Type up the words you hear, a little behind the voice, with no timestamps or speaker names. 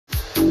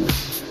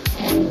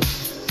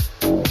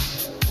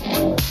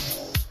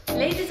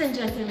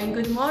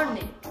gentlemen, good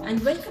morning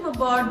and welcome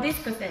aboard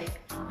Disko.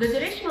 The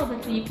duration of the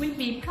trip will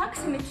be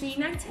approximately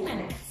 90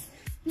 minutes.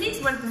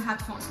 Please wear the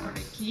headphones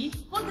correctly,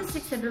 hold the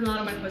sticks at the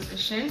normal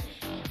position,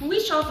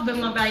 switch off the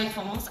mobile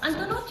phones and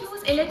do not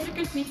use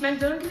electrical equipment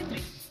during the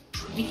trip.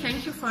 We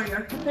thank you for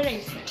your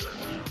preparation.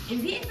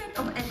 In the event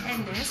of an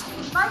illness,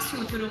 we advise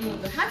you to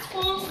remove the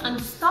headphones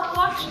and stop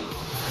watching.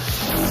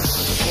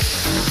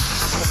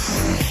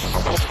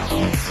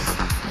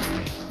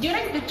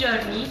 During the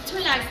journey, two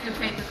lights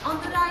located on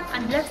the right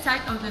and left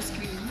side of the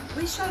screen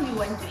will show you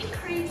when to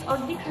increase or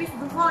decrease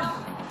the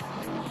volume.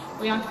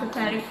 We are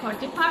preparing for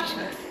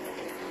departure.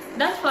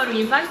 Therefore,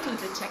 we invite you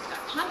to check that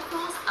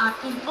headphones are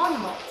in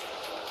on mode.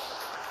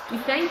 We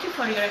thank you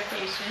for your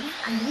attention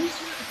and wish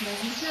you a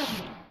pleasant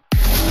journey.